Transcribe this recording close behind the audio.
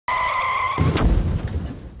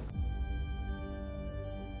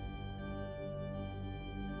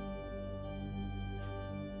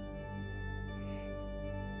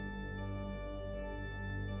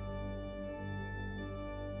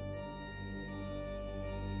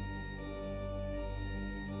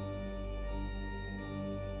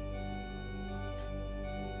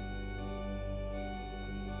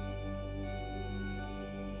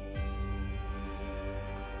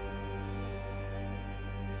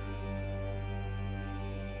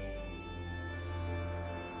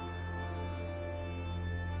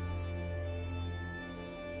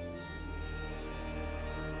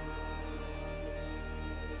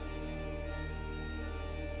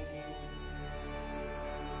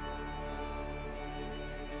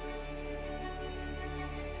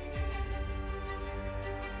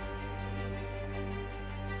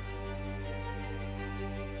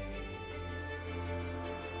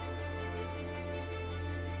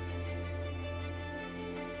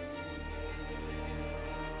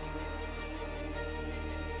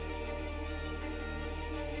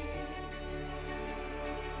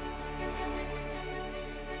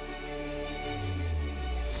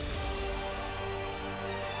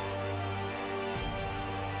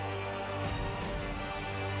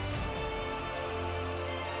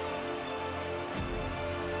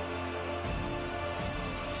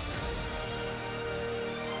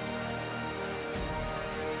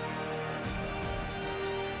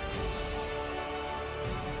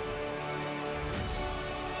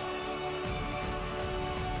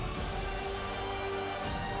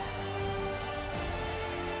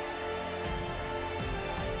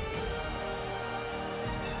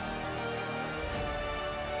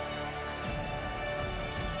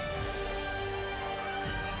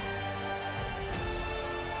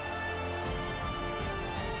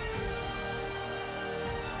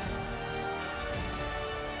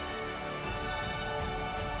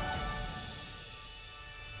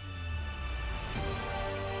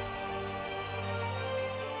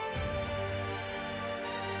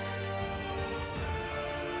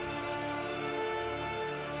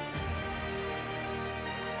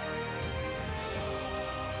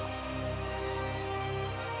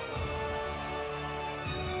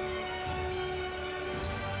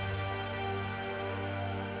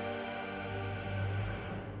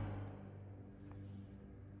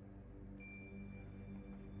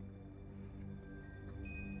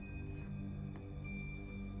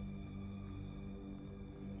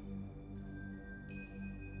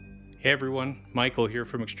Hey everyone, Michael here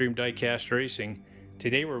from Extreme Diecast Racing.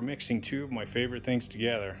 Today we're mixing two of my favorite things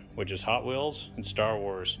together, which is Hot Wheels and Star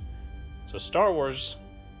Wars. So Star Wars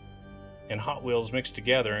and Hot Wheels mixed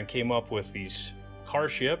together and came up with these car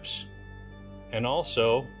ships and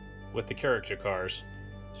also with the character cars.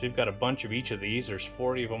 So we've got a bunch of each of these. There's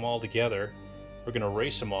 40 of them all together. We're going to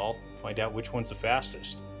race them all, find out which one's the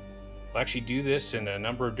fastest. We'll actually do this in a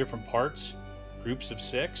number of different parts, groups of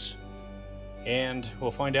 6. And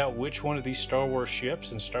we'll find out which one of these Star Wars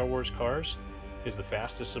ships and Star Wars cars is the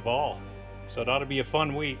fastest of all. So it ought to be a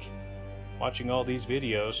fun week watching all these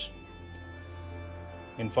videos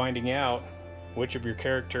and finding out which of your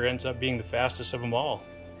character ends up being the fastest of them all,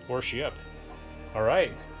 or ship.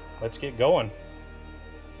 Alright, let's get going.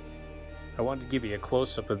 I wanted to give you a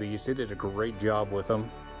close-up of these. They did a great job with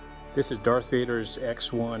them. This is Darth Vader's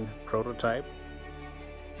X1 prototype.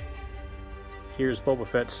 Here's Boba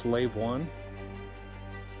Fett's Slave 1.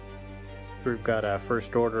 We've got a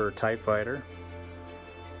First Order TIE Fighter,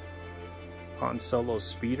 Han Solo's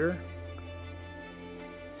Speeder,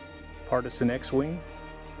 Partisan X-Wing,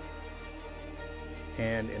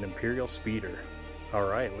 and an Imperial Speeder.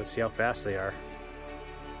 Alright, let's see how fast they are.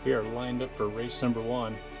 We are lined up for race number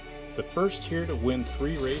 1. The first here to win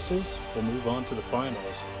 3 races will move on to the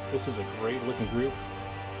finals. This is a great looking group.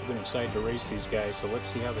 I've been excited to race these guys, so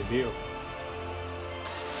let's see how they do.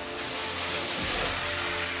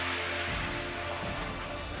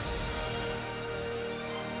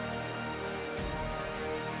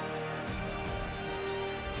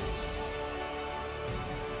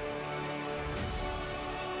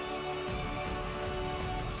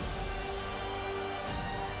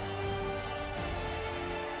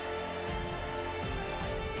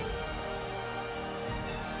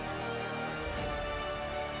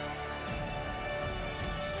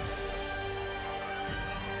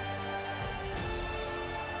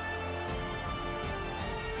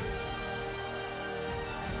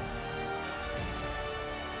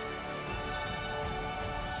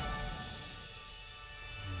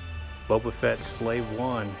 Boba Fett's Slave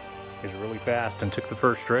 1 is really fast and took the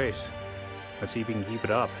first race. Let's see if he can keep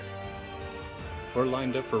it up. We're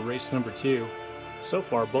lined up for race number 2. So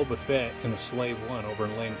far, Boba Fett in the Slave 1 over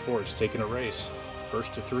in lane 4 is taking a race.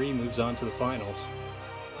 First to 3 moves on to the finals.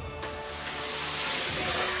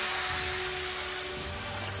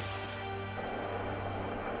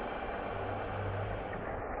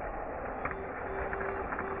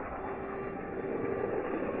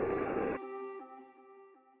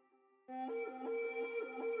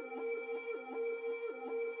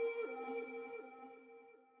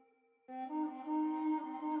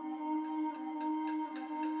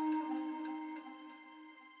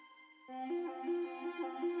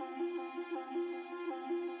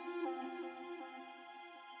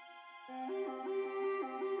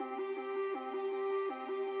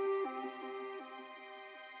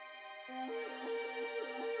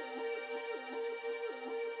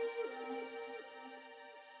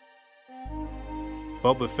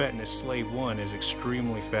 Boba Fett in his Slave 1 is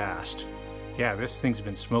extremely fast. Yeah, this thing's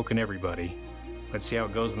been smoking everybody. Let's see how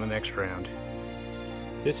it goes in the next round.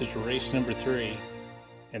 This is race number 3,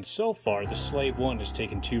 and so far the Slave 1 has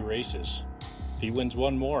taken 2 races. If he wins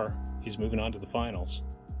one more, he's moving on to the finals.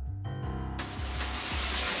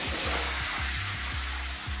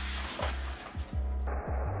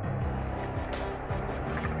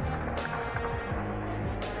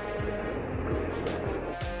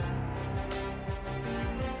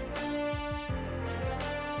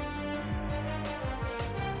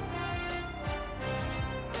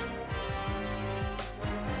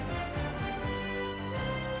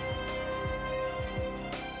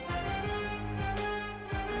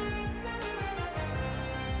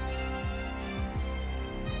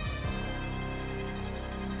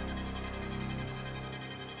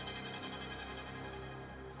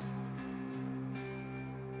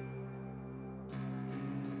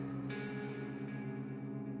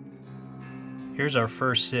 Here's our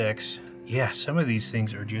first 6. Yeah, some of these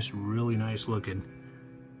things are just really nice looking.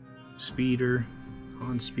 Speeder,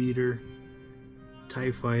 Han Speeder, TIE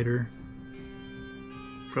Fighter,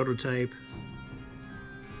 Prototype,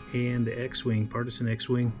 and the X-Wing, Partisan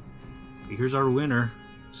X-Wing. Here's our winner,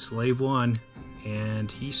 Slave 1,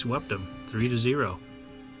 and he swept him 3-0.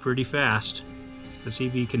 Pretty fast. Let's see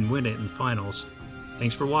if he can win it in the finals.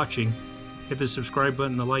 Thanks for watching. Hit the subscribe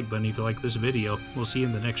button and the like button if you like this video. We'll see you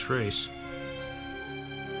in the next race.